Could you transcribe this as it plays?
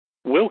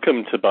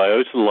Welcome to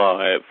Biota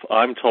Live.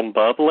 I'm Tom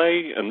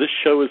Barbalet, and this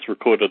show is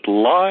recorded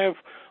live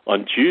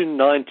on June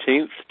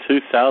 19th,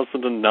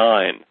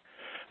 2009.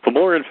 For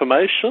more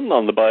information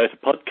on the Biota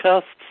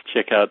podcasts,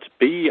 check out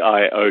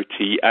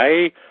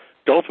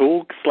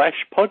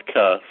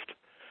biota.org/podcast.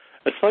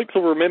 As folks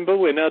will remember,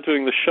 we're now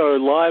doing the show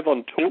live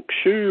on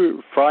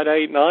TalkShoe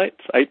Friday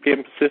nights, 8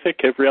 p.m.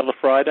 Pacific, every other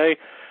Friday.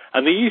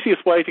 And the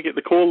easiest way to get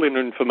the call-in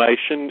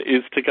information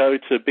is to go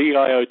to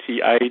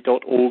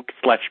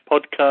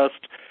biota.org/podcast.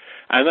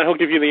 And that'll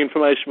give you the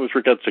information with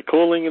regards to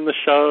calling in the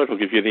show. It'll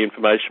give you the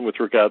information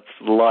with regards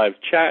to the live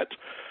chat.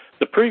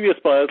 The previous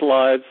Biota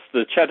Lives,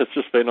 the chat has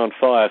just been on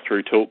fire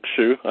through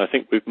TalkShoe. I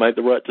think we've made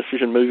the right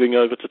decision moving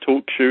over to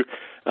TalkShoe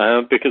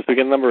because we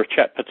get a number of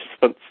chat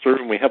participants through,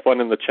 and we have one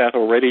in the chat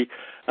already.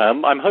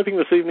 I'm hoping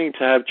this evening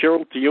to have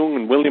Gerald de Jong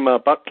and William R.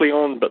 Buckley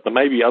on, but there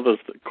may be others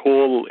that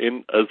call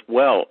in as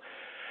well.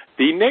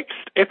 The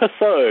next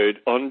episode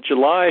on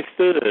July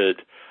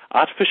 3rd,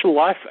 Artificial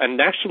Life and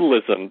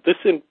Nationalism. This,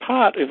 in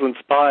part, is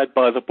inspired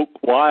by the book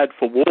Wired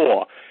for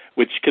War,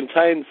 which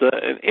contains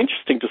an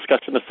interesting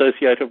discussion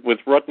associated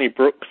with Rodney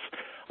Brooks'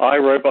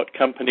 iRobot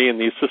company and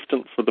the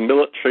assistance of the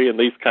military and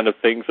these kind of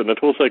things. And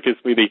it also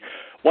gives me the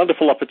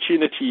wonderful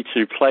opportunity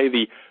to play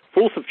the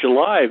 4th of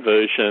July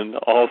version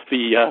of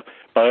the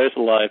Biota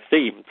Live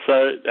theme.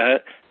 So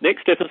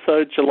next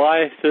episode,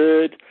 July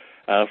 3rd,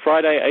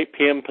 Friday, 8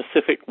 p.m.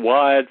 Pacific,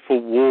 Wired for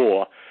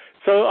War.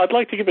 So I'd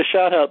like to give a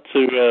shout-out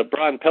to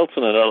Brian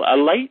Pelton, a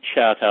late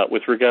shout-out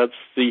with regards to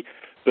the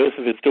birth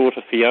of his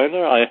daughter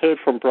Fiona. I heard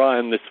from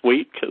Brian this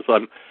week as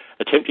I'm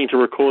attempting to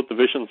record the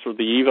visions of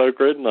the Evo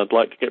Grid, and I'd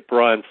like to get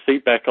Brian's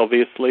feedback,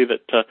 obviously,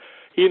 that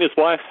he and his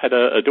wife had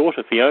a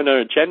daughter, Fiona,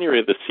 in January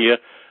of this year.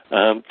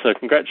 So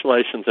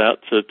congratulations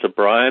out to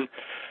Brian.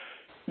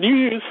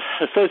 News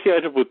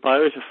associated with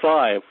Biota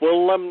 5.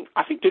 Well,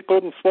 I think Dick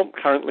Gordon-Swamp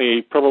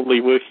currently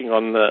probably working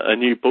on a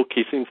new book.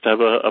 He seems to have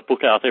a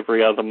book out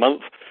every other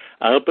month.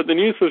 But the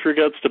news with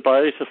regards to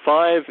Biota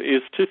 5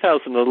 is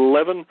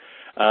 2011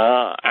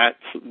 at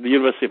the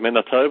University of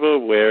Manitoba,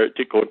 where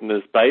Dick Gordon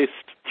is based.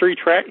 3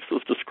 tracks,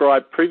 as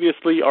described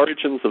previously: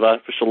 Origins of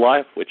Artificial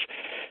Life, which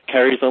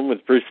carries on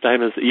with Bruce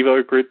Damer's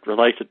Evo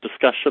Grid-related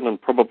discussion,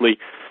 and probably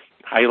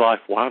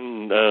A-Life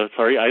 12,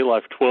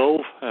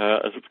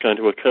 as it's going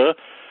to occur.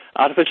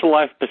 Artificial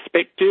Life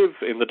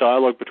Perspective in the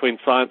dialogue between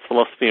science,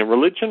 philosophy, and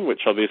religion,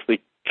 which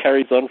obviously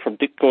carries on from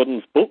Dick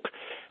Gordon's book.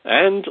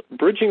 And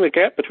Bridging the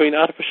Gap between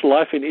Artificial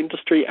Life in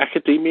Industry,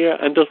 Academia,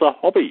 and as a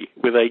Hobby,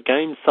 with a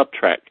game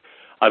subtrack.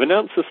 I've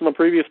announced this in the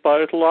previous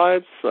Biota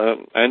Lives,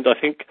 and I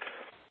think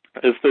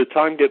as the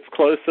time gets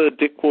closer,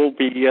 Dick will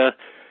be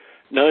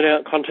no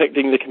doubt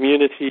contacting the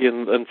community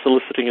and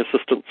soliciting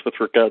assistance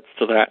with regards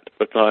to that.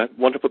 But I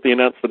want to put the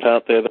announcement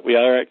out there that we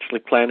are actually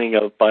planning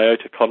a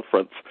Biota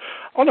conference.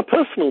 On a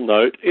personal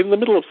note, in the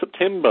middle of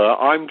September,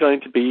 I'm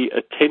going to be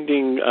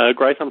attending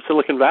Great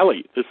Silicon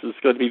Valley. This is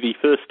going to be the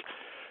first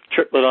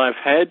trip that I've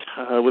had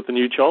with the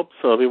new job,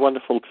 so it'll be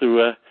wonderful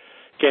to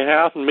get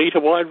out and meet a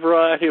wide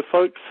variety of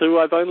folks who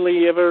I've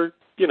only ever,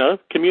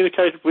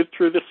 communicated with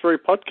through this very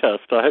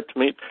podcast. I hope to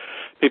meet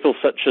people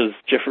such as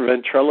Jeffrey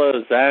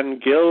Ventrella, Zan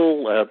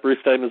Gill,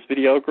 Bruce Damer's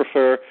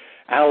videographer,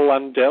 Al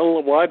Lundell,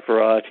 a wide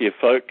variety of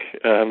folk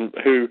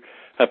who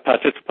have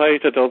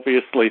participated,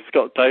 obviously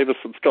Scott Davis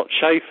and Scott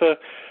Schaefer.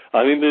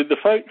 I mean, the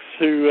folks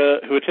who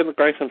attend the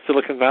Great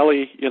Silicon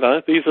Valley,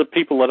 these are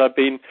people that I've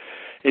been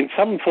in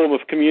some form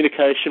of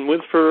communication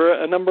with for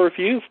a number of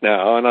years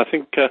now. And I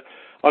think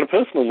on a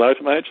personal note,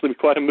 it may actually be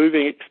quite a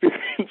moving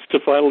experience to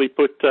finally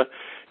put,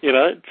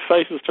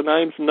 faces to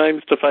names and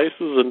names to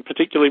faces, and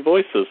particularly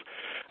voices.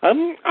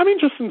 I'm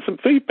interested in some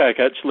feedback,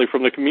 actually,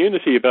 from the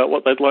community about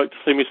what they'd like to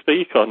see me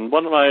speak on.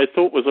 One of my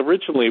thought was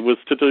originally was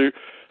to do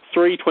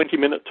 3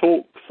 20-minute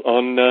talks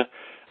on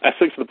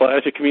aspects of the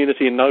Biota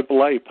community in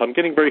Noble Ape. I'm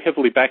getting very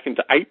heavily back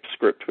into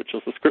ApeScript, which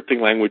is the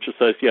scripting language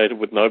associated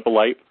with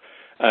Noble Ape.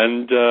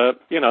 And,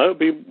 it'd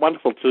be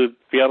wonderful to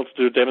be able to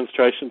do a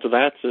demonstration for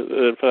that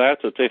at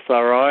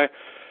SRI.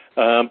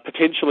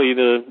 Potentially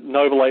the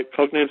Noble Ape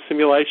cognitive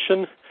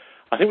simulation.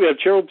 I think we have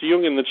Gerald de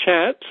Jong in the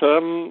chat.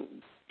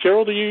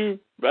 Gerald,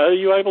 are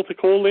you able to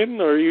call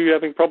in, or are you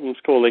having problems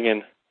calling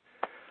in?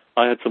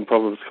 I had some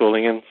problems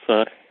calling in, so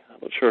I'm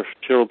not sure if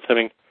Gerald's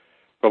having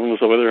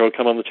problems or whether he'll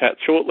come on the chat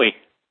shortly.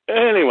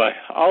 Anyway,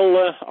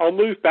 I'll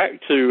move back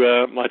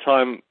to my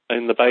time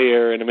in the Bay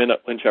Area in a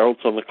minute when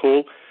Gerald's on the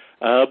call.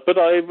 But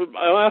I'm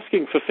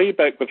asking for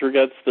feedback with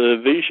regards to the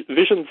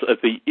visions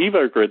of the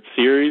Evo Grid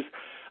series.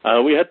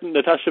 We had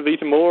Natasha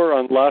Vita-Moore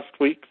on last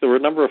week. There were a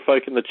number of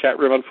folk in the chat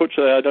room.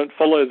 Unfortunately, I don't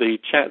follow the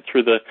chat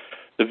through the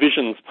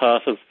visions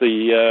part of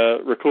the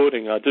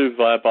recording. I do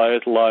via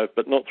Biota Live,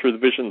 but not through the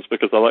visions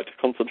because I like to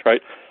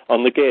concentrate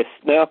on the guests.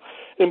 Now,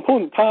 an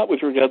important part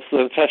with regards to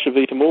the Natasha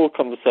Vita-Moore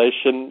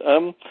conversation,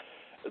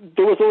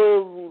 there was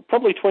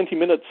probably 20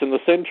 minutes in the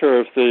center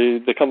of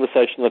the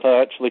conversation that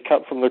I actually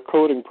cut from the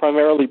recording,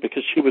 primarily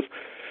because she was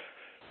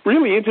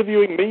really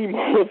interviewing me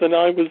more than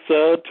I was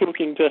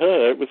talking to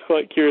her. It was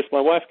quite curious.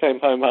 My wife came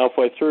home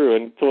halfway through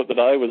and thought that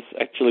I was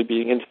actually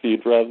being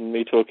interviewed rather than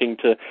me talking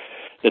to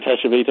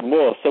Natasha Vita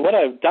Moore. So what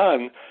I've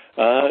done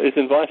is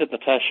invited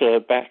Natasha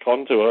back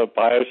onto a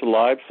Biota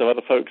Live so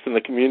other folks in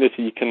the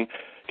community can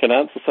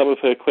answer some of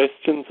her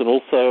questions and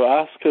also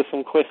ask her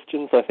some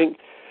questions. I think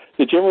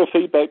the general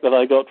feedback that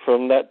I got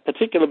from that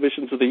particular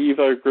Visions of the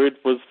Evo Grid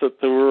was that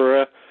there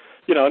were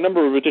a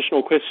number of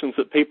additional questions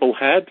that people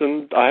had,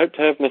 and I hope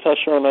to have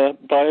Natasha on a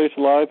Biota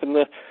Live in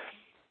the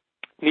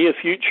near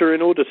future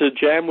in order to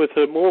jam with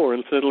her more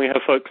and certainly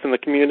have folks in the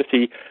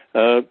community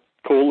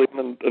call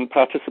in and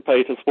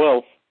participate as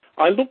well.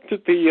 I looked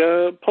at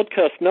the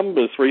podcast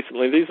numbers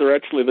recently. These are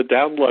actually the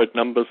download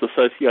numbers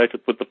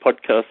associated with the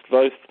podcast,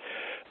 both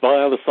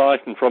via the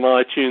site and from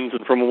iTunes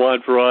and from a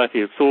wide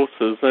variety of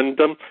sources. And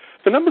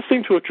the numbers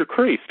seem to have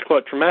decreased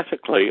quite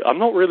dramatically. I'm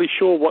not really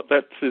sure what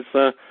that is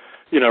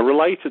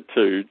related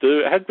to.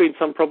 There had been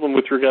some problem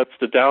with regards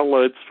to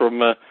downloads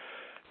from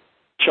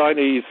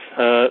Chinese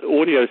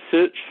audio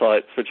search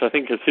sites, which I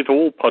think has hit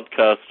all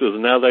podcasters,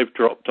 and now they've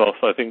dropped off.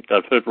 I think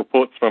I've heard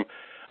reports from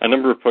a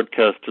number of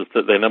podcasters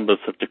that their numbers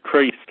have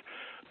decreased.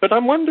 But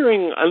I'm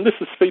wondering, and this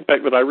is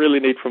feedback that I really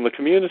need from the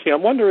community,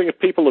 I'm wondering if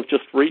people have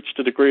just reached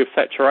a degree of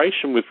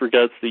saturation with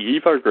regards to the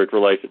Evo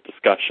Grid-related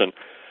discussion.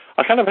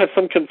 I kind of have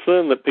some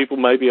concern that people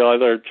may be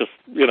either just,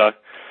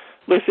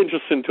 less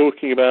interested in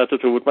talking about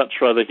it or would much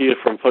rather hear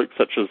from folks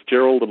such as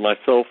Gerald and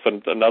myself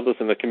and others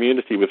in the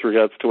community with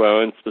regards to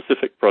our own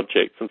specific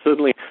projects. And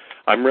certainly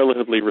I'm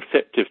relatively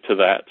receptive to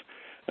that.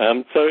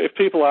 So if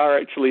people are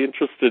actually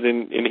interested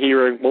in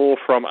hearing more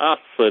from us,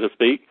 so to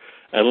speak,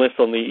 and less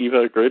on the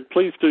Evo Grid,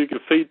 please do give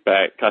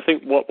feedback. I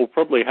think what will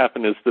probably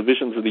happen is the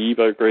Visions of the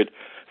Evo Grid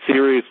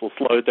series will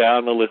slow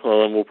down a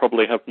little and we'll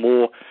probably have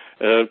more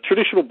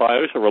traditional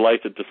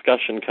biota-related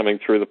discussion coming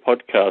through the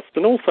podcast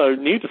and also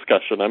new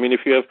discussion. I mean,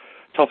 if you have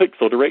topics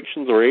or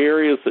directions or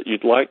areas that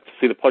you'd like to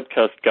see the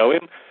podcast go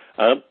in,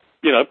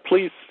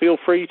 please feel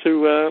free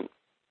to,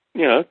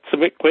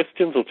 submit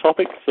questions or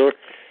topics or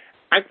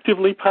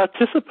actively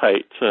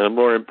participate,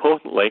 more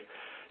importantly.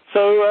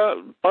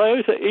 So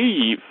Biota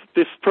Eve,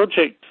 this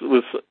project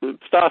was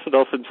started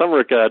off in some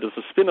regard as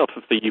a spin-off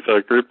of the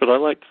Evo Group, but I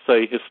like to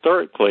say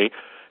historically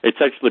it's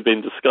actually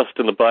been discussed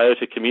in the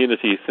Biota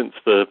community since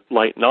the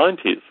late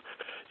 90s.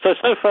 So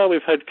far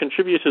we've had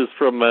contributors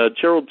from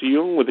Gerald de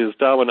Jong with his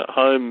Darwin at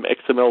Home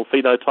XML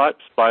phenotypes,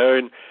 my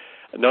own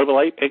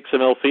Noble 8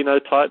 XML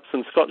phenotypes,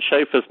 and Scott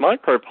Schaefer's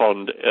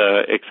MicroPond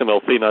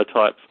XML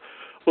phenotypes.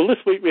 Well, this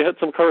week we had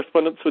some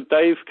correspondence with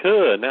Dave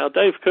Kerr. Now,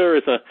 Dave Kerr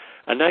is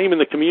a name in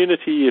the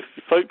community. If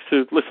folks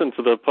who've listened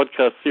to the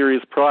podcast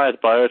series prior to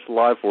Biota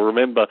Live will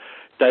remember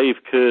Dave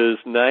Kerr's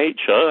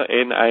Nature,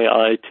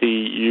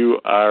 Naiture,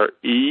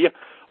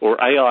 or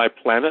AI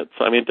Planets.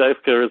 I mean, Dave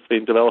Kerr has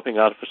been developing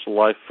artificial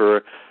life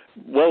for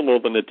well more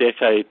than a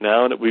decade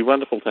now, and it'd be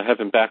wonderful to have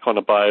him back on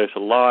a Biota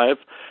Live.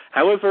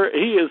 However,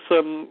 he's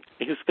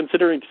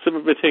considering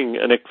submitting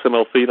an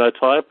XML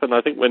phenotype, and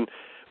I think when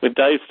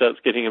Dave starts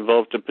getting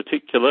involved in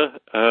particular,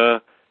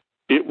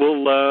 it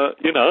will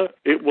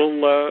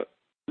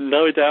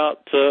no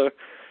doubt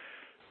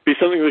be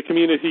something the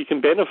community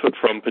can benefit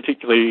from,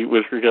 particularly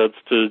with regards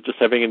to just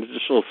having an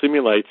additional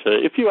simulator.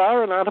 If you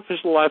are an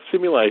artificial life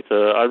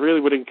simulator, I really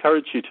would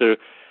encourage you to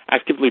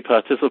actively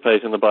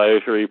participate in the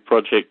Biota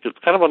project. It's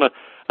kind of on a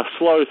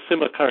slow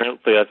simmer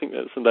currently. I think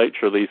that's the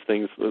nature of these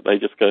things, that they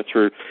just go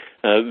through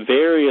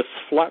various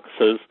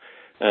fluxes.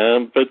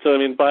 But I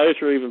mean,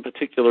 Biota in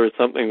particular is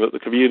something that the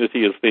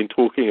community has been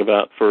talking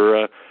about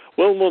for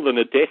well more than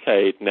a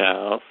decade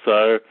now.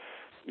 So,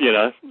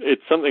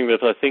 it's something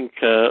that I think,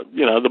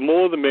 the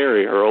more the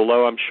merrier,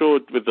 although I'm sure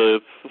with the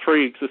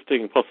 3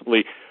 existing,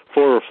 possibly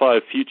 4 or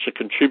 5 future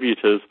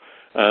contributors,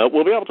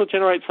 we'll be able to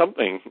generate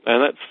something.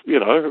 And that's,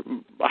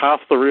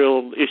 half the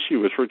real issue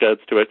with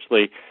regards to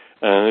actually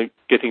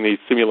getting these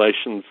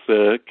simulations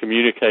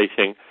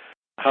communicating.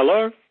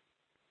 Hello?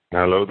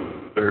 Hello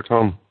there,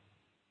 Tom.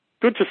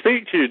 Good to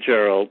speak to you,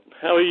 Gerald.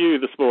 How are you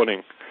this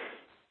morning?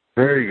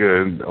 Very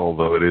good,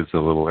 although it is a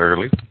little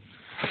early.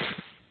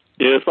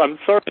 Yes, I'm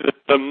sorry.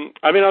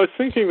 I was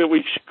thinking that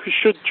we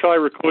should try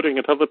recording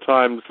at other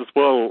times as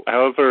well.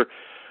 However,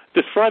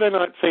 this Friday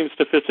night seems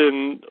to fit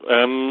in,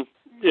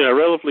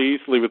 relatively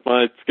easily with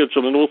my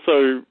schedule. And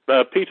also,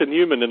 Peter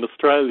Newman in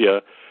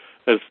Australia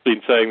has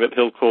been saying that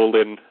he'll call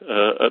in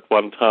at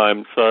one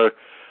time. So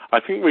I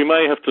think we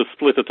may have to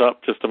split it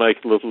up just to make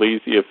it a little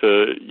easier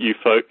for you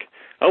folk.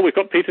 Oh, we've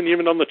got Peter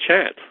Newman on the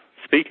chat.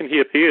 Speak and he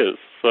appears.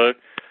 So,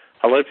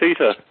 hello,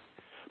 Peter.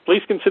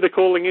 Please consider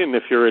calling in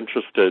if you're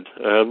interested.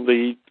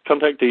 The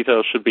contact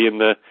details should be in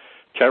the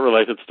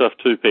chat-related stuff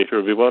too, Peter. It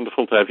would be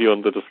wonderful to have you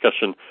on the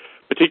discussion,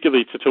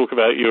 particularly to talk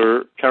about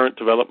your current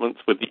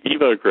developments with the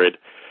Evo Grid.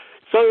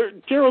 So,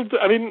 Gerald,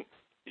 have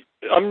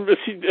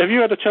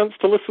you had a chance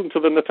to listen to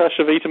the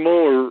Natasha Vita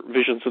Moore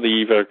Visions of the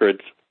Evo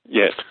Grid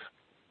yet?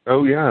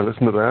 Oh, yeah, I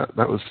listened to that.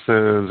 That was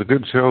a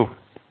good show.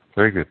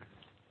 Very good.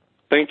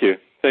 Thank you.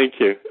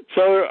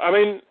 So,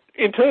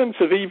 in terms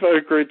of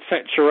Evo Grid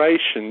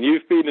saturation,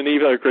 you've been an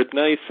Evo Grid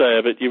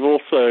naysayer, but you've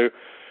also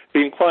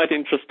been quite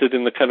interested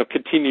in the kind of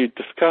continued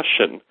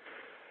discussion.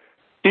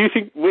 Do you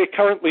think we're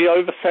currently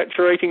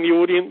oversaturating the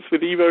audience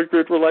with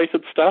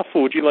EvoGrid-related stuff,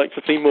 or would you like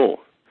to see more?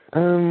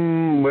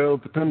 Well,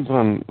 it depends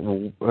on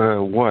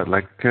what.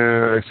 Like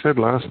I said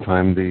last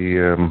time,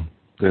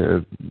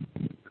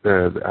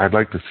 I'd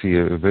like to see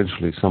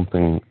eventually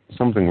something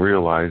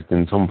realized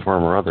in some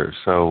form or other.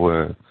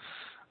 So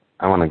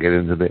I want to get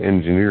into the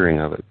engineering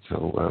of it.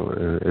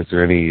 So is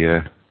there any,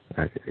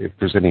 if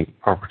there's any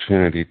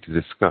opportunity to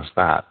discuss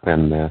that,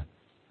 then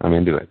I'm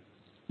into it.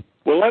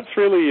 Well, that's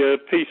really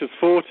Peter's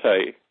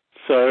forte.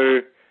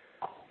 So,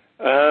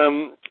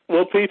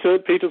 well,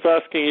 Peter's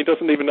asking, he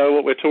doesn't even know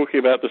what we're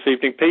talking about this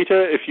evening.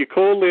 Peter, if you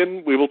call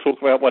in, we will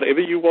talk about whatever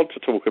you want to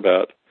talk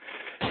about.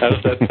 How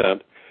does that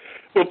sound?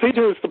 Well,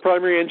 Peter is the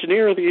primary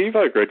engineer of the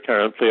EvoGrid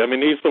currently. I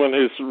mean, he's the one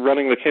who's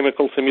running the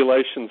chemical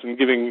simulations and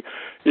giving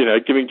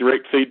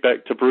direct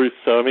feedback to Bruce.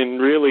 So, I mean,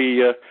 really,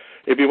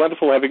 it'd be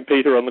wonderful having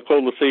Peter on the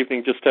call this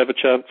evening just to have a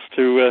chance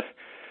to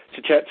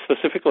chat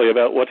specifically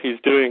about what he's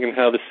doing and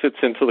how this fits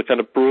into the kind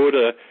of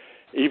broader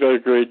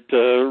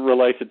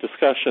EvoGrid-related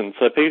discussion.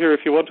 So, Peter,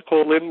 if you want to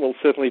call in, we'll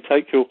certainly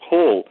take your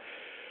call.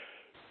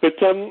 But,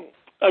 I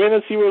mean,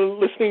 as you were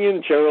listening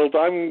in, Gerald,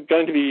 I'm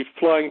going to be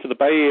flying to the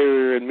Bay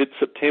Area in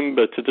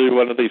mid-September to do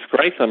one of these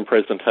Graytham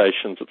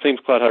presentations. It seems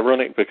quite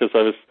ironic because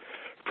I was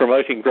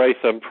promoting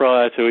Graytham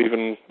prior to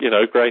even,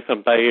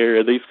 Graytham, Bay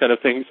Area, these kind of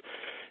things.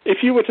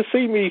 If you were to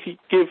see me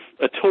give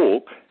a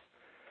talk,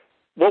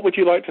 what would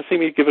you like to see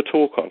me give a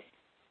talk on?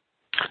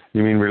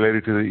 You mean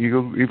related to the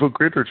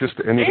EvoGrid or just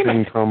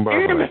anything Tom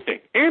Barbalet?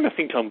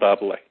 Anything Tom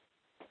Barbalet.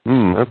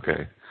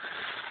 Okay.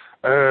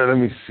 Let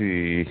me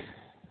see.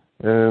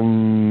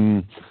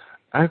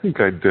 I think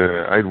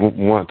I'd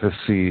want to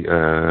see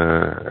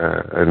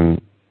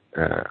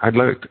I'd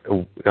like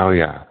to,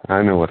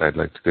 I know what I'd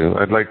like to do.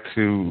 I'd like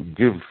you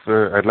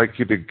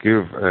to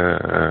give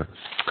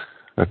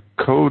a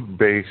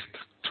code-based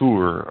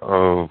tour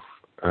of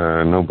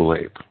Noble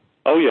Ape.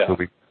 Oh yeah. So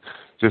we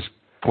just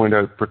point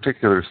out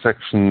particular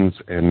sections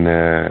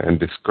and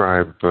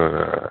describe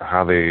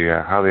how they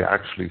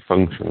actually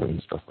function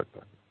and stuff like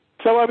that.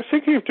 So I was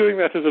thinking of doing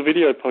that as a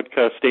video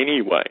podcast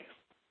anyway.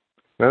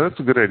 Now, that's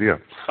a good idea.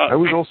 I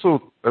was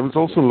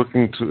also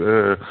looking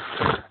to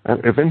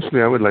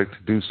eventually I would like to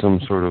do some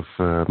sort of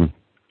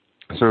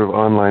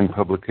online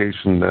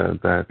publication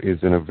that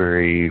is in a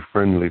very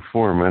friendly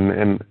form.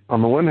 And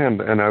on the one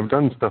hand, and I've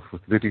done stuff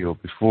with video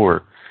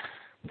before,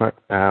 but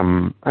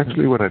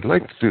actually what I'd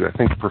like to do, I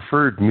think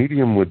preferred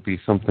medium would be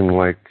something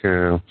like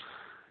I've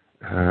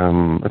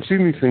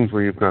seen these things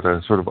where you've got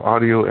a sort of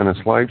audio and a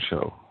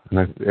slideshow.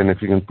 And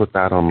if you can put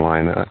that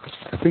online, I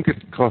think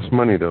it costs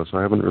money though, so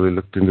I haven't really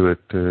looked into it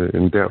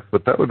in depth.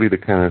 But that would be the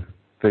kind of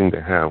thing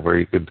to have, where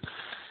you could,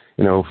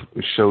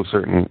 show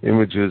certain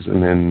images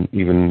and then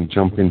even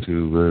jump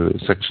into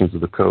sections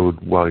of the code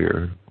while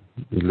you're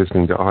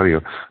listening to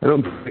audio. I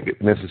don't think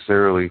it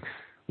necessarily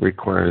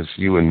requires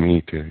you and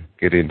me to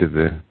get into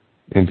the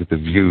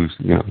views,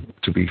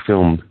 to be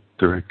filmed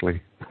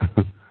directly.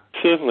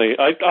 Certainly,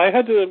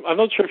 I'm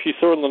not sure if you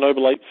saw on the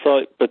Noble Ape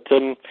site, but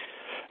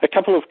a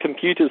couple of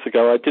computers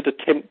ago, I did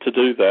attempt to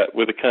do that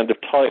with a kind of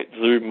tight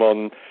zoom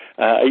on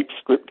Ape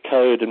script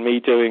code and me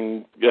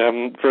doing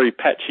very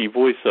patchy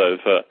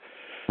voiceover.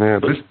 Yeah,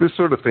 this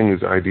sort of thing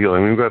is ideal. I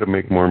mean, we've got to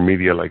make more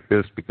media like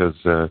this because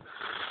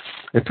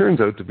it turns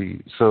out to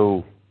be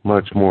so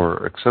much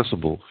more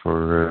accessible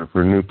for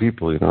new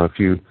people. If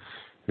you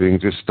can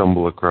just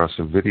stumble across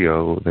a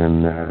video,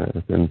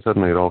 then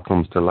suddenly it all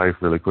comes to life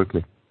really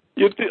quickly.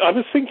 I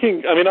was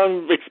thinking,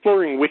 I'm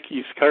exploring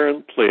wikis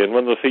currently, and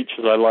one of the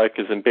features I like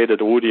is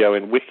embedded audio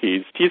in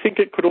wikis. Do you think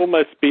it could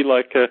almost be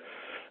like a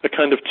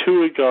kind of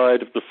tour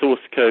guide of the source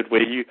code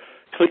where you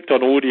clicked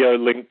on audio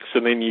links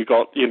and then you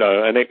got,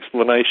 an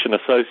explanation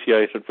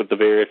associated with the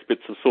various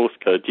bits of source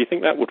code? Do you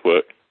think that would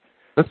work?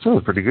 That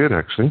sounds pretty good,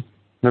 actually.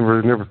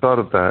 Never thought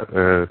of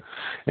that,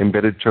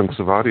 embedded chunks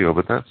of audio,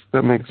 but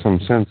that makes some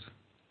sense.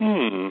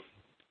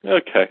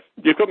 Okay.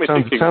 You've got me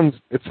thinking.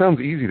 It sounds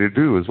easy to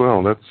do as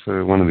well. That's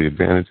one of the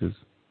advantages.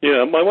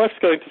 Yeah, my wife's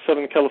going to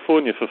Southern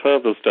California for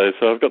Father's Day,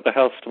 so I've got the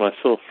house to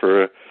myself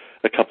for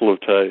a couple of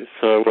days.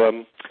 So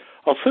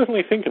I'll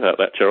certainly think about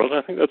that, Gerald.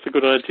 I think that's a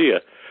good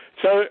idea.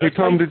 So, hey,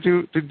 Tom, did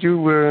you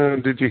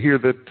hear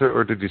that,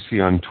 or did you see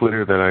on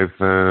Twitter that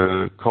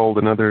I've called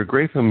another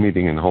Graytham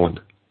meeting in Holland?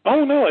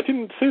 Oh no, I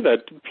didn't see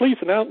that. Please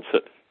announce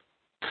it.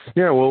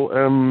 Yeah, well,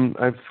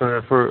 I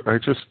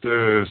just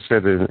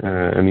sent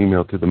an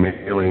email to the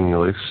mailing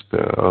list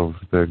of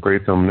the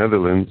Graytham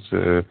Netherlands,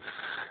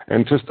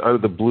 and just out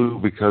of the blue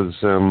because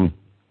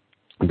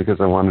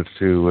I wanted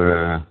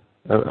to.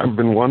 I've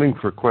been wanting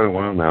for quite a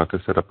while now to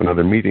set up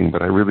another meeting,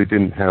 but I really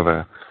didn't have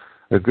a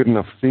good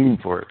enough theme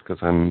for it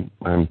because I'm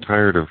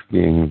tired of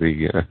being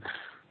the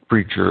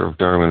preacher of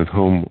Darwin at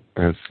Home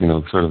as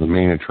sort of the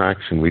main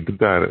attraction. We did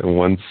that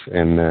once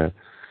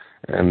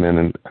and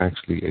then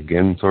actually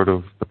again, sort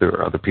of, but there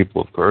were other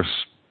people, of course.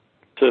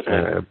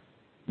 Certainly.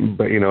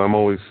 But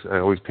I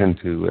always tend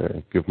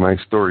to give my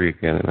story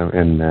again,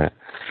 and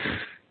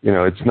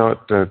it's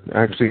not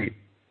actually.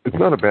 it's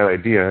not a bad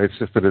idea. It's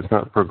just that it's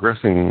not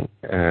progressing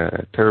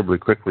terribly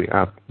quickly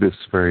at this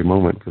very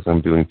moment because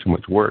I'm doing too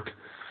much work.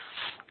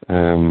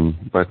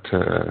 But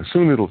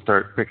soon it'll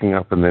start picking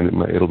up, and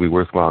then it'll be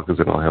worthwhile because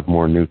then I'll have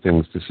more new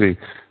things to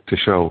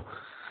show.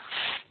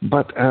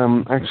 But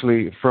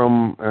actually,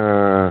 from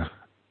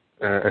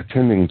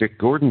attending Dick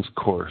Gordon's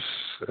course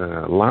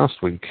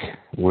last week,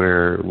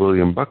 where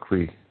William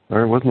Buckley,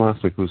 or it wasn't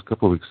last week, it was a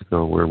couple of weeks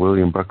ago, where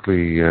William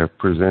Buckley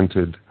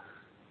presented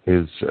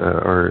us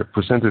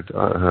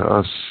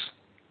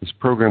his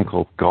program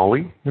called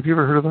Golly. Have you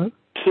ever heard of that?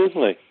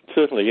 Certainly,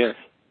 yes.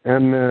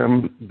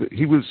 And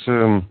he was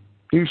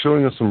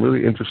showing us some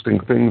really interesting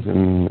things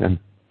and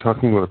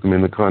talking about them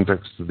in the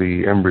context of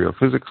the embryo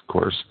physics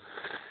course.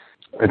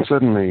 And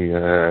suddenly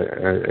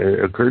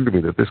it occurred to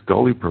me that this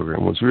Golly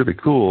program was really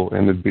cool,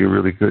 and it'd be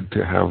really good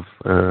to have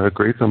a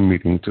Great Thumb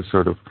meeting to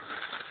sort of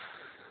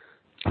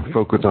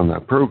focus on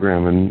that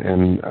program.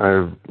 And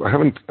I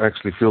haven't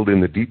actually filled in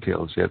the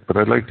details yet, but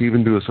I'd like to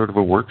even do a sort of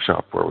a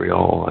workshop where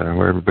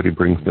where everybody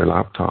brings their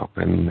laptop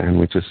and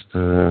we just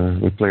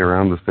we play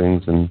around with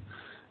things and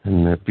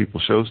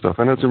people show stuff.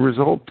 And as a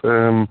result,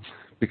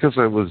 because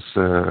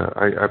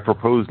I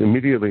proposed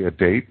immediately a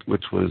date,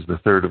 which was the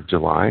 3rd of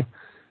July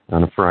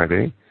on a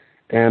Friday,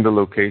 and a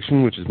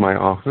location, which is my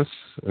office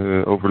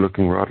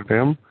overlooking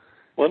Rotterdam.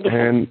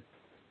 Wonderful.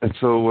 And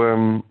so,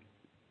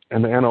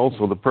 and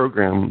also the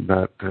program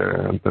that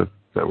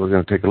we're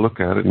going to take a look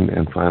at it,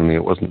 and finally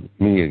it wasn't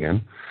me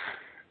again.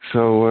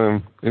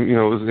 So,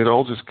 it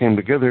all just came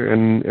together,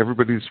 and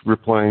everybody's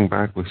replying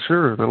back with,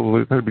 sure,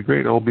 that'd be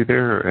great, I'll be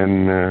there.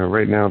 And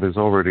right now there's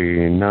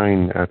already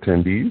 9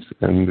 attendees,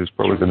 and there's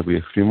probably going to be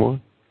a few more.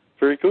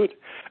 Very good.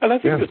 And I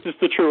think this is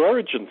the true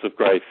origins of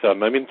Great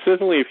Thumb. I mean,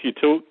 certainly if you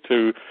talk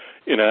to,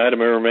 Adam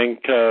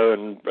Eremenko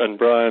and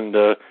Brian,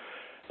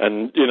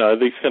 and,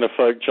 these kind of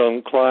folk,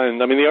 John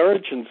Klein, I mean, the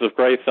origins of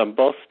Great Thumb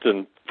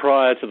Boston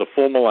prior to the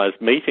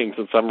formalized meetings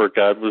in some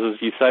regard was,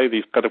 as you say,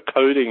 these kind of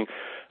coding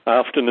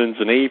afternoons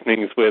and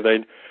evenings where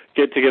they'd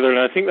get together. And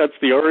I think that's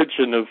the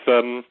origin of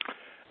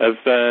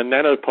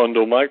Nanopond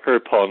or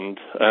Micropond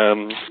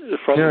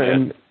from there.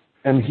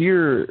 And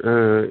here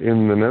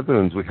in the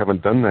Netherlands, we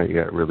haven't done that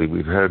yet, really.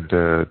 We've had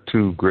 2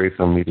 Great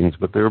Thumb meetings,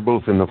 but they were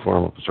both in the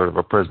form of sort of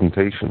a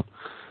presentation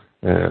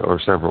or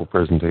several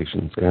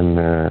presentations. And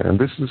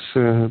this is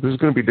going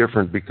to be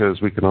different because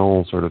we can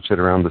all sort of sit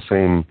around the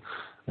same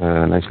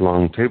nice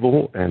long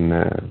table, and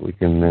we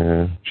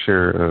can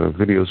share a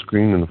video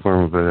screen in the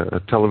form of a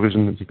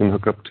television that you can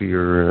hook up to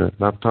your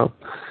laptop.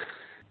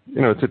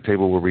 It's a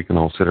table where we can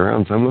all sit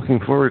around. So I'm looking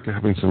forward to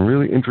having some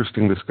really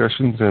interesting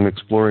discussions and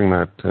exploring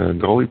that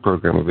Golly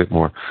program a bit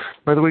more.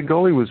 By the way,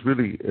 Golly was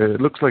really, it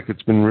looks like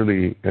it's been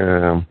really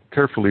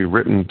carefully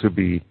written to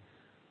be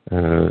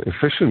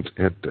efficient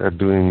at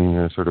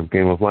doing sort of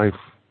game of life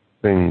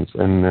things.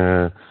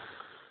 And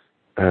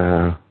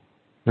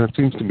it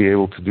seems to be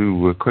able to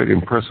do quite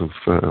impressive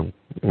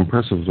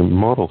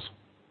models.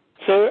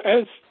 So,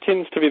 as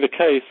tends to be the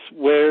case,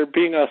 we're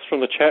being asked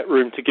from the chat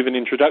room to give an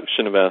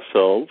introduction of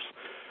ourselves.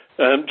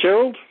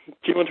 Gerald,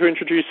 do you want to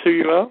introduce who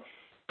you are?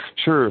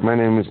 Sure. My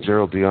name is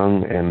Gerald de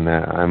Jong, and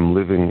I'm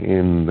living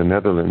in the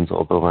Netherlands,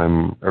 although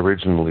I'm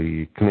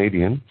originally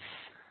Canadian.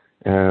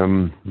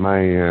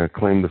 My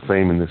claim to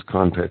fame in this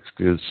context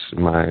is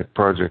my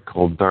project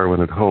called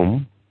Darwin at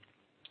Home,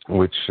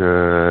 which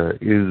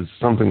is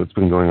something that's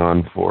been going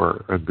on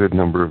for a good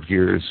number of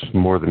years,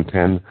 more than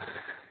 10.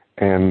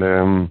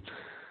 And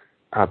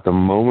at the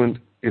moment,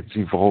 it's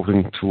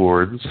evolving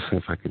towards,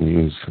 if I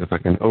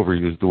can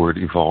overuse the word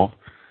evolve,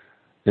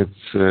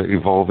 it's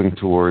evolving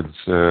towards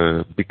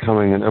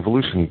becoming an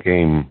evolution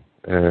game.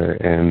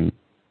 And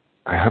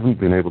I haven't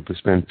been able to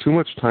spend too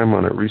much time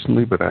on it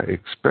recently, but I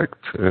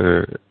expect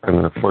I'm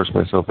going to force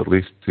myself at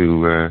least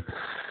to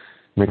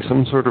make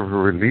some sort of a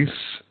release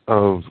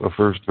of a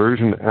first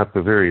version at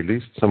the very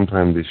least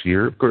sometime this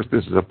year. Of course,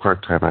 this is a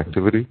part-time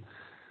activity.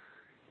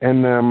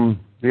 And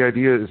the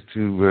idea is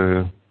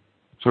to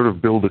sort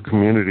of build a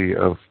community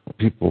of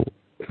people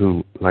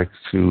who like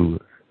to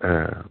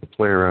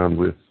play around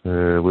with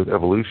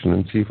evolution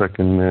and see if I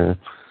can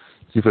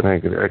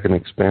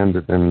expand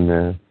it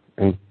and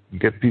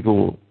get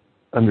people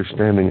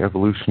understanding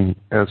evolution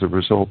as a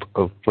result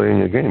of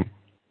playing a game.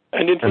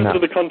 And in terms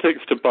of the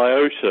context of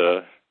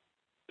Biota,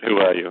 who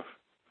are you?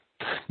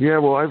 Yeah,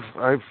 well,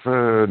 I've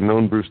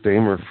known Bruce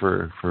Damer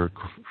for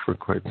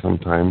quite some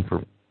time,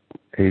 for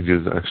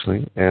ages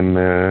actually, and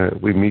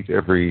we meet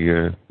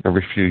every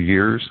few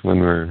years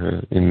when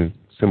we're in a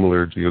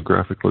similar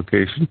geographic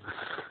location.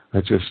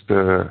 I just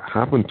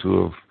happened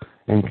to have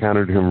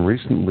encountered him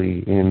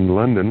recently in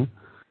London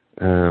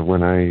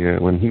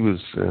when he was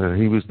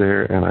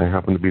there, and I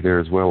happened to be there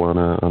as well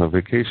on a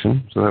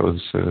vacation. So that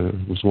was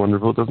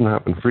wonderful. It doesn't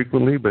happen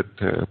frequently, but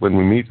when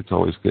we meet, it's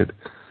always good.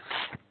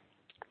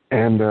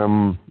 And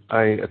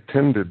I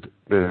attended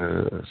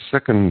the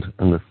second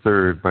and the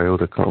third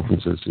Biota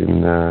conferences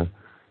in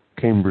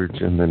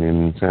Cambridge and then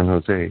in San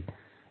Jose,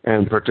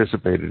 and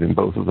participated in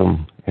both of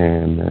them.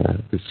 And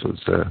this was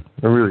a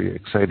really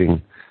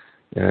exciting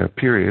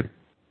period.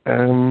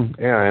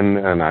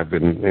 and I've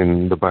been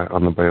on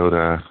the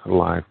Biota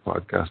Live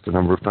podcast a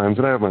number of times,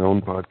 and I have my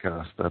own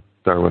podcast at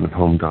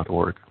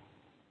darwinatHome.org.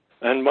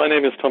 And my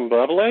name is Tom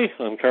Barbalet.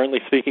 I'm currently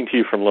speaking to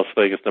you from Las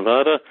Vegas,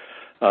 Nevada.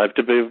 I've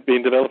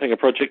been developing a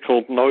project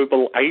called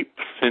Noble Ape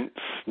since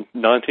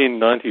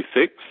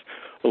 1996,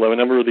 although a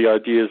number of the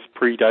ideas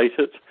predate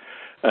it.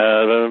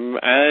 I'm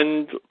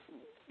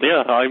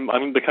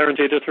the current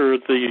editor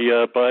of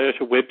the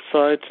Biota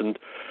website, and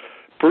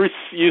Bruce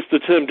used the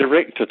term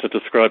director to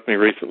describe me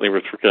recently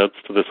with regards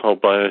to this whole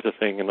Biota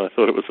thing, and I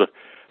thought it was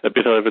a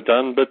bit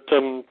overdone, but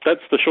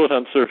that's the short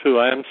answer of who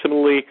I am.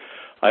 Similarly,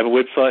 I have a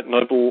website,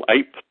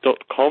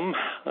 nobleape.com,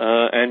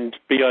 and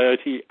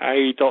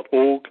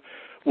biota.org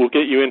will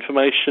get you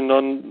information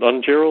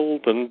on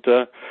Gerald and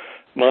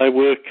my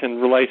work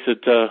and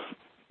related,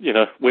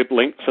 web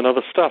links and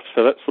other stuff.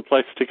 So that's the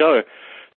place to go.